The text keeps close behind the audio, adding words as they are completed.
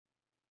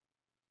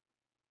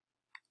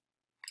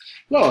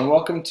Hello and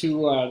welcome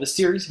to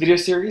the video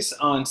series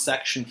on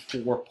section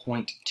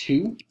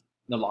 4.2,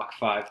 the Lock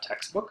 5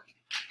 textbook.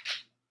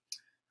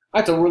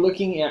 Alright, so we're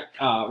looking at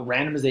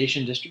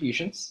randomization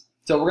distributions.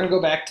 So we're going to go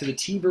back to the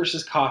tea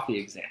versus coffee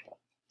example.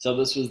 So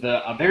this was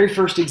the very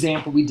first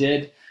example we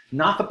did,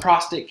 not the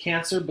prostate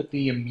cancer, but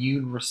the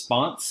immune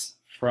response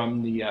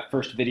from the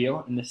first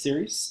video in this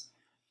series.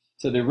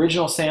 So the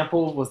original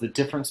sample was the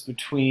difference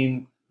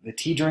between the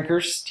tea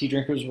drinkers. Tea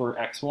drinkers were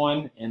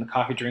X1 and the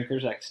coffee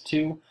drinkers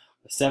X2.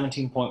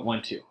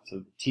 17.12. So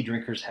the tea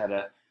drinkers had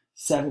a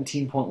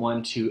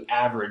 17.12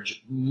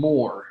 average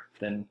more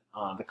than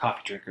the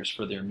coffee drinkers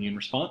for their immune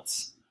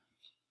response.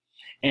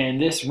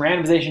 And this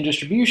randomization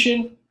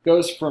distribution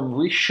goes from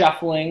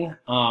reshuffling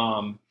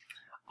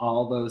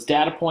all those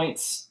data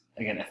points,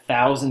 again,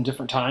 1,000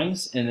 different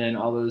times, and then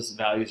all those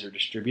values are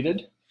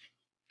distributed.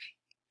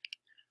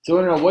 So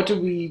I don't know, what do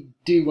we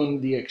do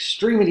when the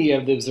extremity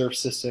of the observed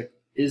statistic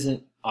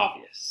isn't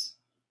obvious?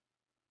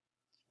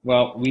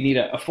 Well, we need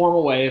a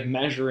formal way of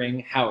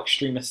measuring how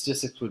extreme a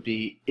statistics would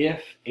be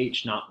if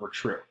H0 were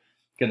true.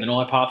 Again, the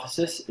null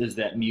hypothesis is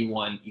that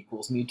mu1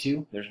 equals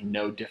mu2. There's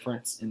no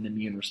difference in the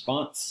immune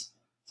response,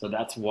 so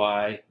that's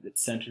why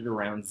it's centered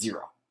around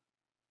 0.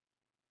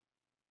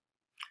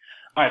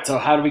 All right, so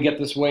how do we get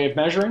this way of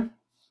measuring?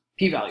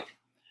 P-value.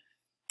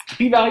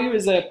 P-value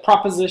is a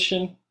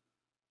proportion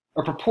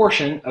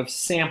of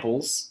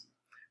samples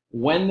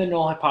when the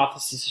null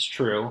hypothesis is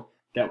true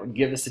that would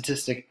give a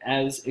statistic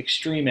as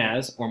extreme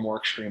as or more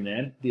extreme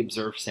than the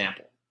observed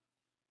sample.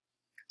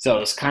 So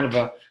it's kind of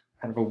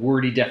a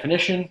wordy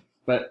definition,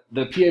 but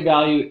the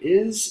p-value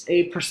is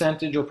a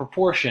percentage or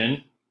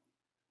proportion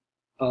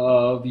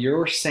of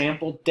your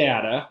sample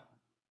data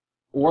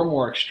or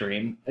more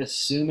extreme,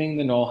 assuming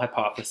the null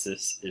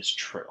hypothesis is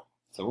true.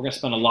 So we're going to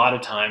spend a lot of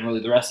time,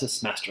 really the rest of the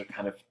semester,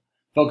 kind of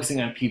focusing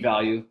on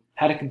p-value,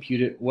 how to compute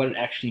it, what it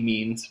actually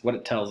means, what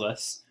it tells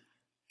us.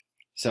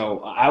 So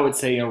I would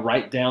say,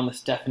 write down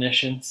this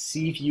definition,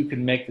 see if you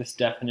can make this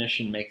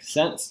definition make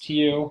sense to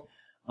you,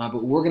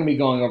 but we're going to be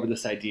going over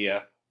this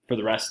idea for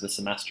the rest of the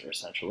semester,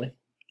 essentially.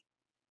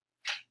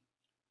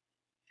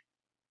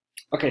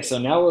 Okay, so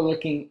now we're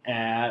looking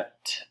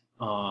at,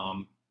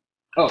 the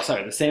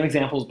same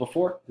example as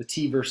before, the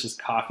tea versus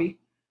coffee.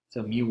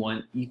 So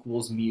mu1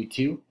 equals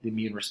mu2, the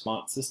immune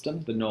response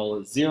system. The null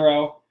is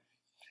 0.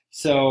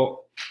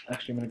 So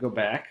actually I'm going to go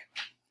back.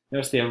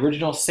 Notice the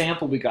original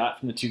sample we got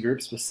from the two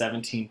groups was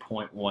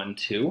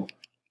 17.12.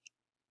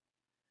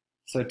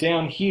 So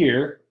down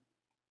here,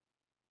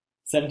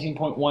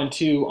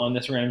 17.12 on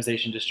this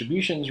randomization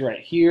distribution is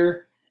right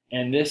here,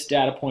 and this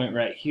data point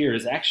right here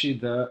is actually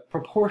the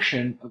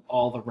proportion of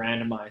all the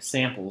randomized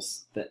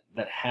samples that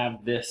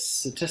have this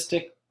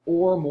statistic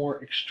or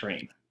more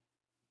extreme.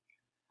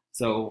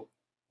 So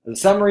the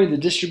summary, the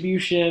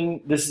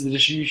distribution, this is the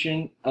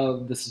distribution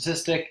of the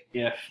statistic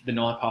if the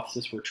null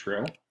hypothesis were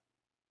true.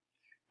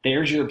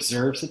 There's your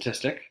observed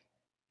statistic,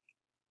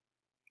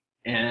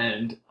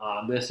 and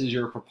this is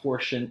your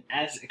proportion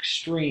as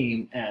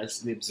extreme as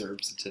the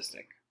observed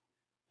statistic.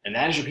 And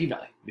that is your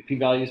p-value. The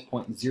p-value is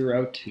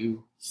 0.026.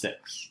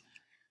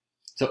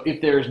 So if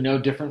there is no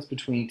difference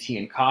between tea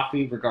and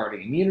coffee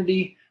regarding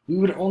immunity, we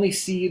would only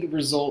see the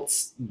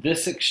results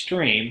this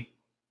extreme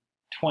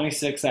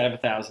 26 out of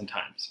 1,000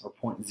 times, or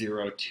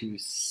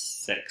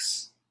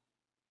 0.026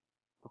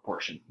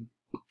 proportion.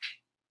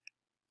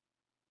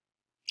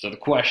 So the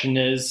question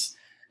is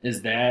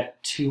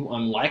that too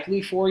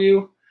unlikely for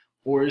you,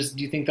 or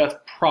do you think that's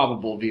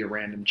probable via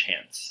random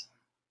chance?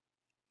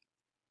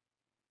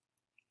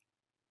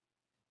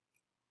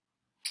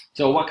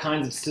 So what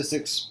kinds of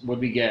statistics would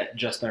we get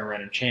just by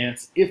random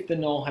chance if the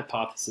null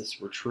hypothesis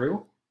were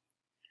true?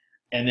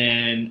 And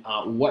then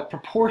what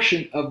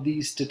proportion of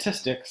these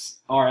statistics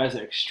are as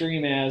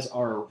extreme as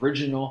our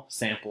original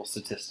sample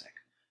statistic?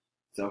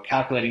 So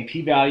calculating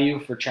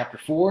p-value for chapter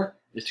 4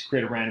 is to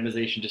create a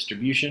randomization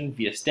distribution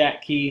via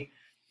stat key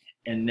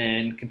and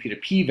then compute a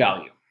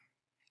p-value.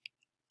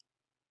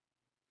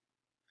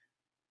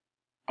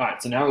 All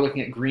right, so now we're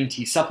looking at green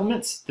tea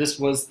supplements. This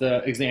was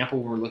the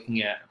example where we're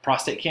looking at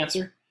prostate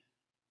cancer.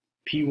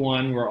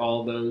 P1 were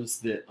all those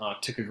that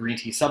took a green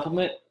tea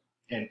supplement,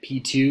 and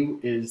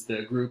P2 is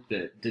the group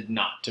that did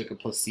not, took a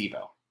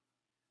placebo.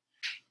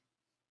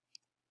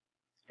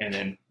 And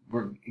then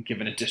we're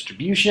given a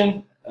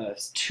distribution,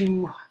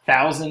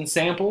 2,000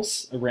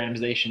 samples, a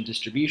randomization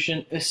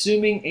distribution,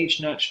 assuming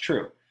H0 is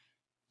true.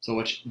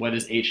 So what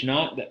is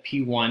H0? That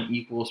P1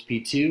 equals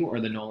P2,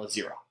 or the null is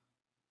 0.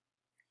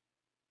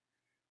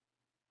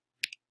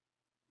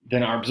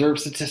 Then our observed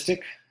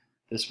statistic,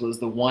 this was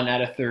the 1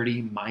 out of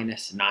 30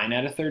 minus 9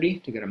 out of 30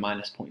 to get a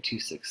minus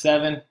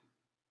 0.267.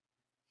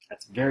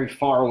 That's very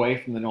far away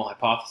from the null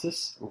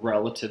hypothesis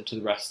relative to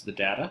the rest of the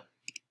data.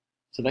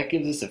 So that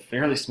gives us a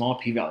fairly small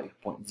p-value,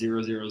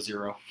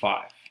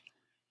 0.0005.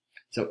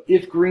 So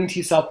if green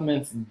tea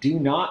supplements do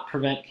not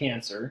prevent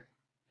cancer,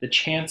 the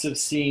chance of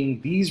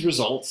seeing these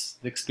results,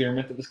 the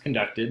experiment that was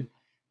conducted,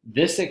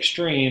 this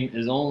extreme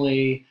is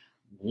only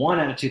 1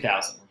 out of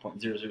 2,000, or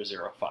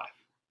 0.0005.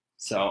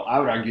 So I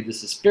would argue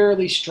this is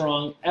fairly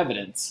strong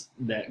evidence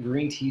that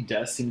green tea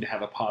does seem to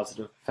have a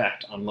positive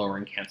effect on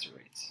lowering cancer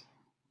rates.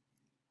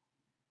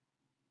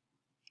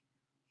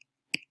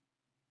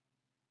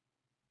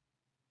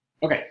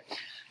 Okay,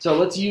 so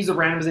let's use a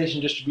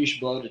randomization distribution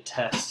below to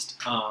test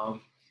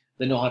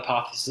the null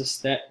hypothesis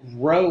that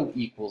rho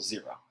equals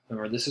 0.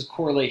 Remember, this is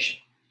correlation.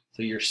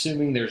 So you're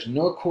assuming there's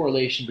no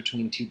correlation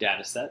between two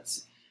data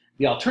sets.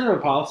 The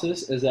alternative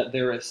hypothesis is that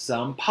there is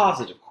some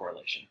positive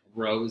correlation.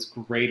 Rho is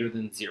greater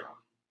than 0.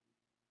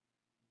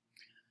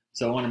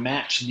 So I want to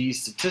match these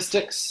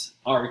statistics,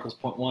 r equals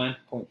 0.1,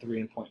 0.3,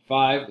 and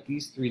 0.5, with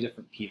these three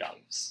different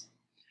p-values.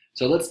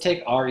 So let's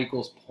take r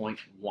equals 0.1.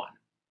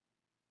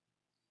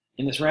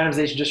 In this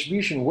randomization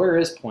distribution, where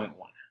is 0.1?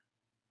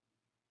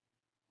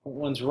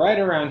 0.1's right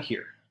around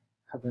here.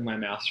 Hovering my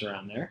mouse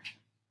around there.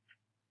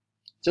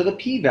 So the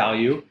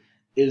p-value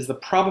is the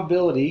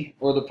probability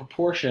or the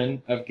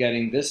proportion of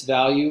getting this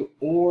value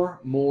or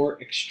more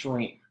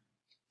extreme.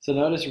 So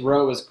notice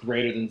rho is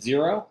greater than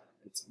 0.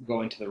 It's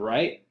going to the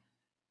right.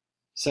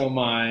 So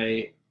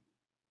my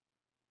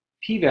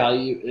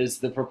p-value is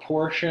the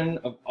proportion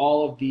of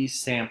all of these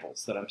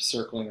samples that I'm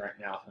circling right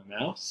now with my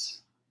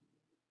mouse.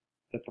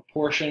 The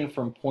proportion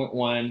from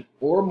 0.1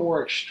 or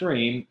more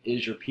extreme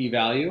is your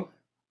p-value.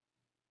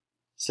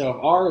 So if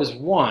r is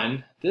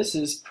 1, this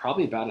is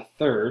probably about a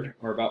third,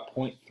 or about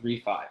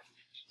 0.35.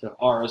 So if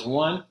r is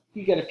 1,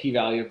 you get a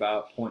p-value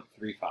about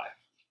 0.35.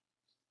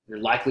 Your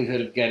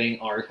likelihood of getting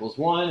r equals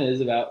 1 is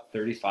about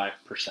 35%,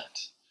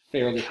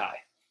 fairly high.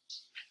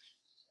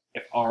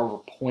 If r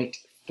were 0.3,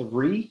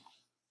 we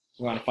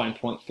want to find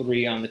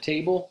 0.3 on the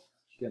table.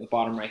 See on the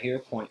bottom right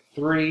here,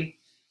 0.3.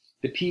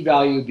 The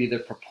p-value would be the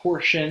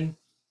proportion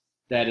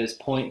that is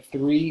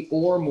 0.3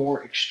 or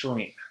more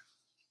extreme.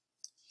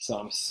 So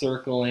I'm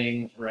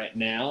circling right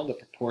now the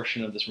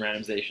proportion of this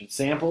randomization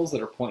samples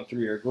that are 0.3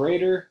 or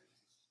greater,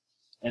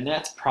 and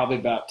that's probably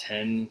about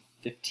 10-15%.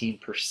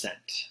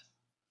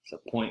 So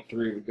 0.3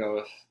 would go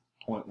with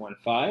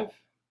 0.15.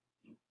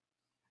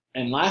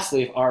 And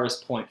lastly, if r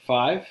is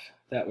 0.5,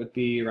 that would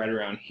be right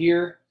around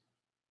here.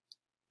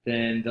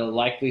 Then the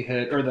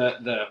likelihood, or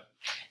the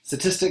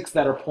statistics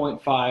that are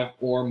 0.5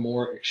 or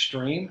more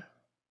extreme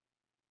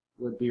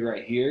would be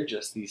right here,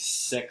 just these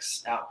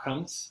 6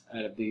 outcomes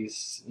out of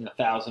these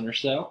 1,000 or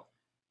so.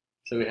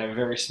 So we'd have a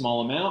very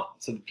small amount.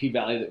 So the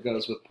p-value that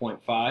goes with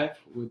 0.5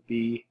 would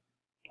be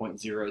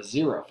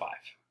 0.005.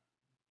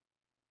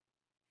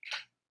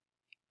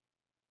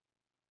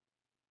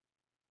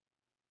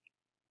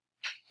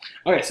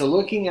 Okay, so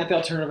looking at the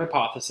alternative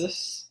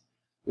hypothesis,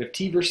 we have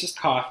tea versus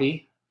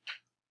coffee.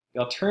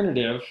 The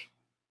alternative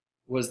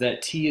was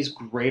that tea is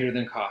greater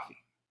than coffee.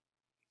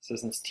 So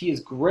since tea is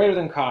greater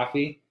than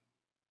coffee,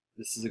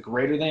 this is a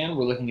greater than,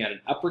 we're looking at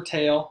an upper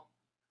tail.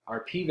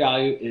 Our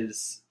p-value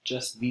is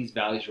just these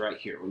values right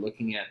here. We're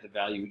looking at the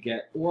value we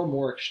get or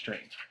more extreme.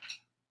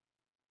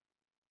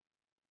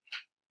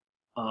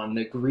 On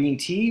the green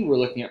tea, we're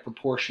looking at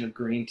proportion of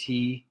green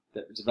tea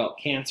that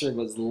developed cancer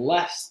was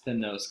less than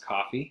the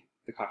coffee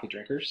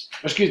drinkers,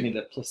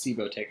 the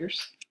placebo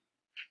takers.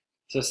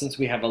 So since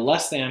we have a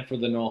less than for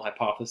the null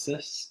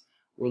hypothesis,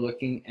 we're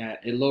looking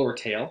at a lower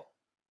tail.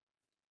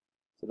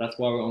 So that's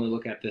why we only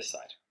look at this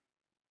side.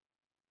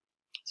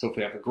 So if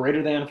we have a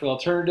greater than for the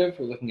alternative,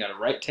 we're looking at a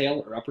right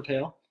tail or upper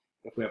tail.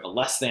 If we have a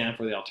less than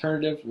for the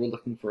alternative, we're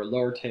looking for a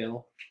lower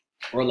tail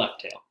or left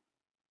tail.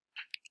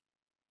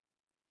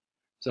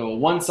 So a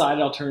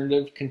one-sided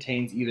alternative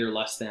contains either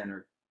less than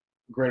or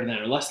greater than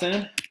or less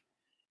than.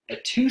 A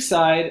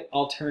two-sided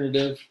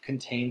alternative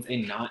contains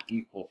a not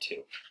equal to.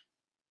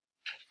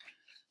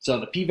 So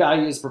the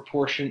p-value is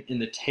proportion in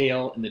the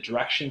tail in the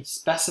direction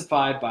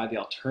specified by the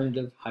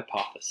alternative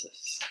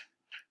hypothesis.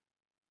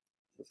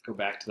 Let's go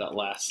back to that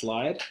last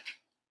slide.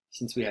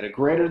 Since we had a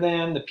greater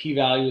than, the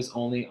p-value is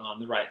only on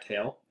the right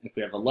tail. If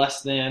we have a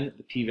less than,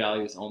 the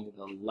p-value is only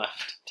the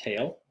left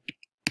tail.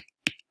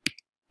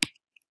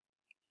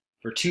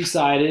 For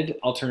two-sided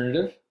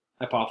alternative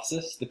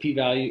hypothesis, the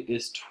p-value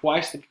is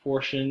twice the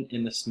proportion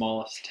in the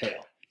smallest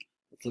tail.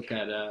 Let's look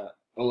at I'll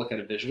look at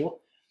a visual.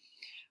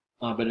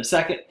 But in a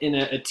second, in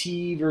a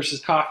tea versus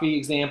coffee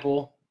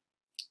example,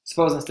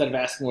 suppose instead of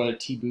asking whether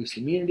tea boosts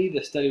immunity,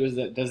 the study was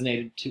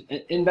designated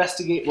to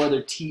investigate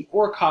whether tea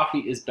or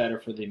coffee is better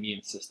for the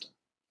immune system.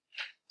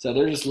 So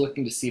they're just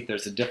looking to see if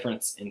there's a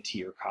difference in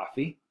tea or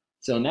coffee.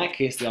 So in that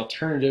case, the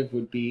alternative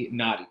would be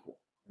not equal.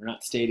 We're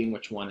not stating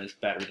which one is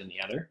better than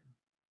the other.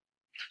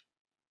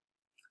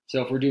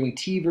 So if we're doing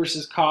tea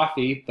versus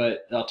coffee,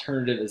 but the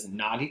alternative is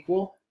not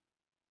equal,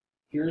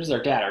 here's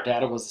our data. Our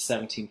data was a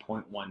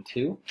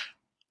 17.12.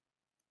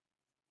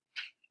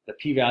 The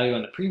p-value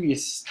on the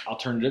previous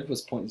alternative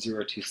was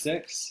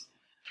 0.026.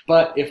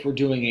 But if we're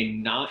doing a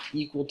not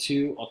equal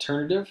to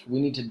alternative,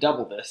 we need to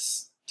double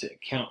this to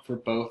account for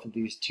both of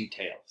these two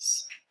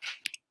tails.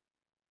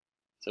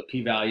 So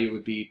p-value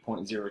would be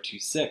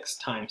 0.026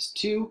 times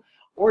 2,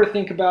 or to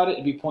think about it,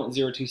 it'd be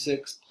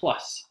 0.026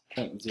 plus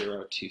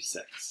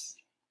 0.026.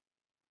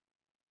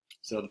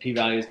 So the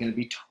p-value is going to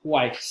be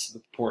twice the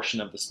proportion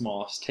of the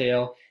smallest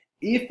tail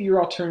if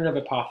your alternative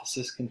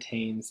hypothesis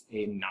contains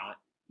a not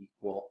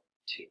equal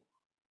to.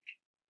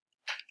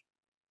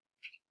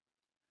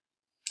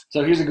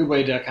 So here's a good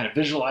way to kind of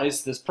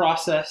visualize this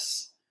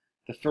process.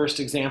 The first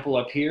example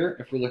up here,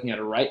 if we're looking at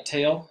a right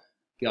tail,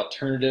 the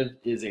alternative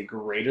is a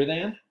greater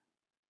than,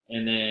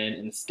 and then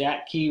in the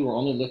stat key, we're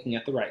only looking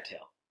at the right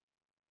tail.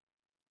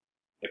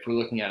 If we're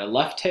looking at a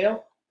left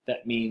tail,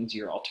 that means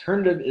your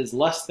alternative is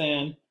less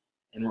than,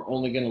 and we're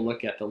only going to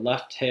look at the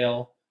left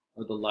tail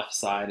or the left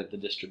side of the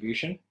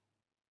distribution.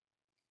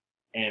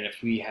 And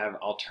if we have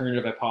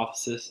alternative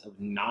hypothesis of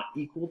not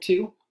equal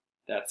to,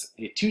 that's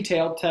a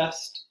two-tailed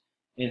test.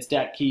 In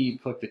stat key, you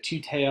click the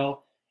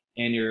two-tail,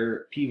 and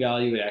your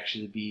p-value would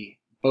actually be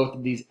both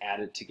of these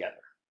added together.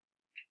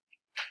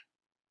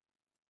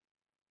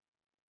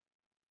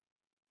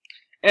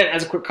 And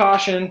as a quick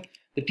caution,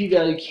 the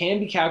p-value can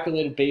be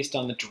calculated based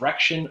on the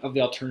direction of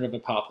the alternative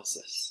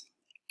hypothesis.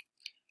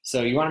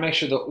 So you want to make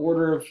sure the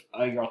order of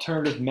your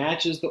alternative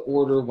matches the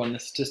order when the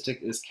statistic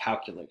is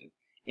calculated.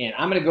 And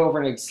I'm going to go over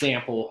an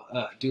example,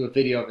 do a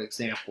video of an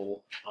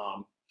example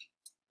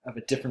of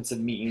a difference of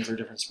means or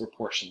difference of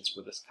proportions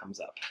where this comes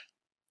up.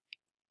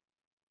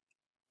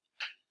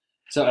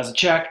 So as a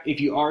check, if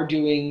you are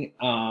doing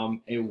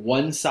a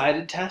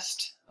one-sided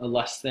test, a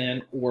less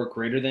than or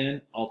greater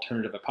than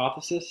alternative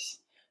hypothesis,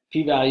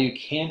 p-value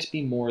can't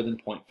be more than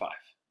 0.5. It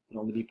can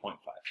only be 0.5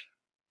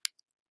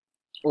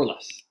 or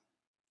less.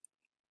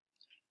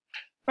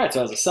 All right,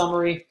 so as a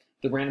summary,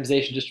 the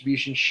randomization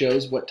distribution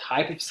shows what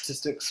type of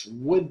statistics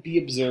would be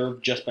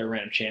observed just by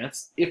random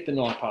chance if the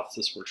null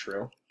hypothesis were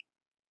true.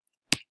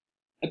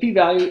 A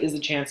p-value is the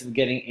chance of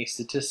getting a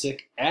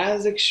statistic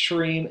as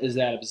extreme as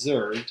that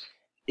observed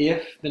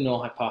if the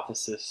null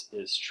hypothesis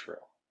is true.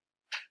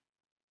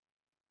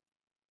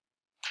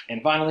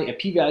 And finally, a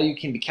p-value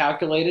can be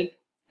calculated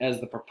as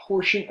the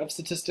proportion of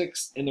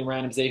statistics in the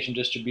randomization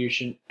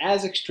distribution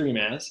as extreme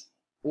as,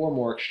 or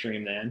more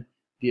extreme than,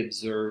 the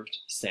observed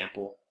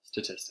sample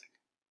statistic.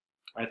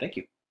 All right, thank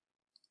you.